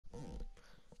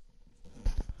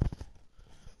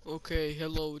Okay,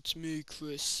 hello, it's me,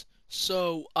 Chris.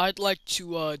 So, I'd like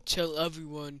to tell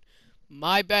everyone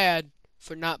my bad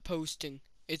for not posting.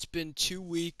 It's been 2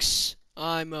 weeks.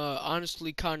 I'm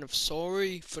honestly kind of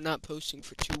sorry for not posting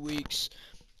for 2 weeks.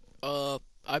 Uh,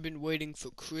 I've been waiting for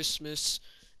Christmas,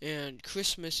 and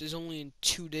Christmas is only in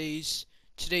 2 days.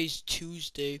 Today's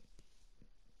Tuesday.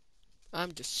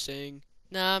 I'm just saying.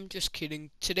 Nah, I'm just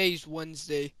kidding. Today's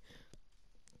Wednesday.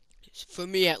 For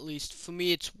me, at least. For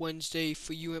me, it's Wednesday.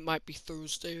 For you, it might be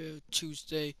Thursday or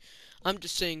Tuesday. I'm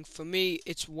just saying, for me,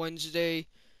 it's Wednesday.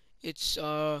 It's,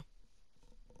 yeah,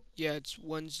 it's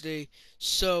Wednesday.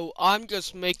 So, I'm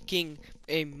just making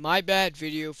a my bad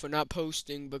video for not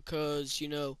posting because,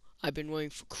 I've been waiting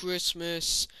for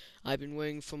Christmas. I've been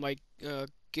waiting for my,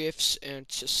 gifts and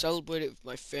to celebrate it with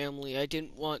my family. I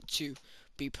didn't want to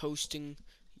be posting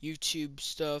YouTube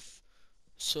stuff.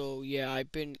 So, yeah,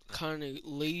 I've been kind of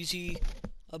lazy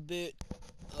a bit.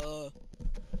 Uh,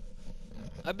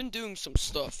 I've been doing some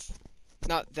stuff.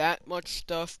 Not that much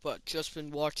stuff, but just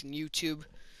been watching YouTube.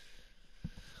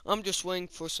 I'm just waiting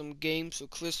for some games for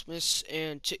Christmas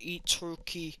and to eat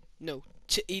turkey. No,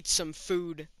 to eat some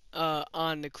food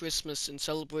on the Christmas and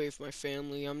celebrate with my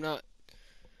family. I'm not.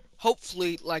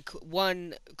 Hopefully, like,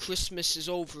 when Christmas is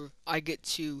over, I get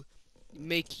to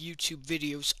make YouTube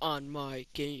videos on my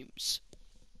games.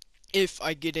 If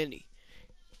I get any.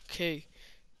 Okay.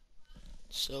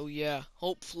 So yeah,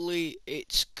 hopefully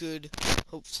it's good.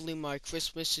 Hopefully my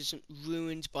Christmas isn't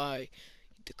ruined by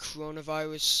the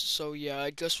coronavirus. So yeah,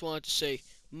 I just wanted to say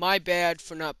my bad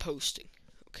for not posting.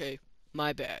 Okay,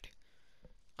 my bad.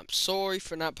 I'm sorry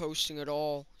for not posting at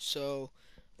all. So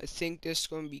I think this is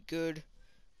going to be good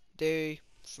day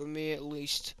for me at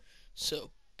least. So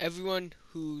everyone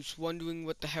who's wondering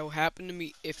what the hell happened to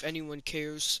me, if anyone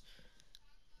cares,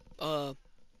 uh,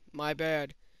 my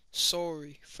bad.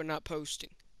 Sorry for not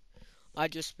posting. I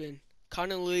just been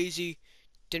kind of lazy,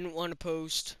 didn't want to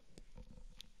post,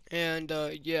 and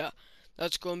yeah,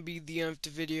 that's going to be the end of the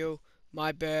video.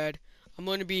 My bad. I'm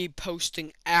going to be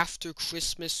posting after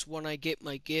Christmas when I get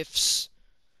my gifts.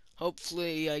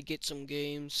 Hopefully I get some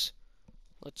games.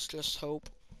 Let's just hope.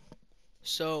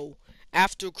 So,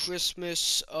 after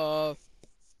Christmas,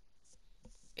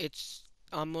 it's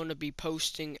I'm going to be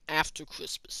posting after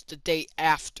Christmas, the day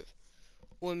after,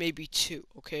 or maybe two,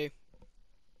 okay?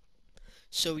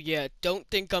 So yeah, don't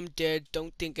think I'm dead.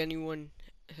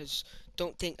 Has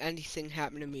don't think anything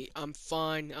happened to me. I'm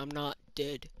fine. I'm not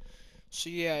dead. So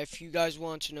yeah, if you guys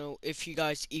want to know if you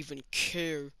guys even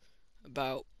care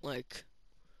about like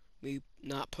me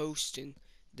not posting,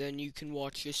 then you can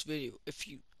watch this video. If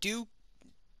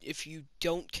you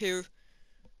don't care,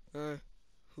 uh,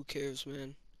 who cares,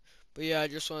 man? But yeah, I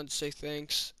just wanted to say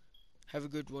thanks. Have a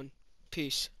good one.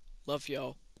 Peace. Love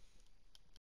y'all.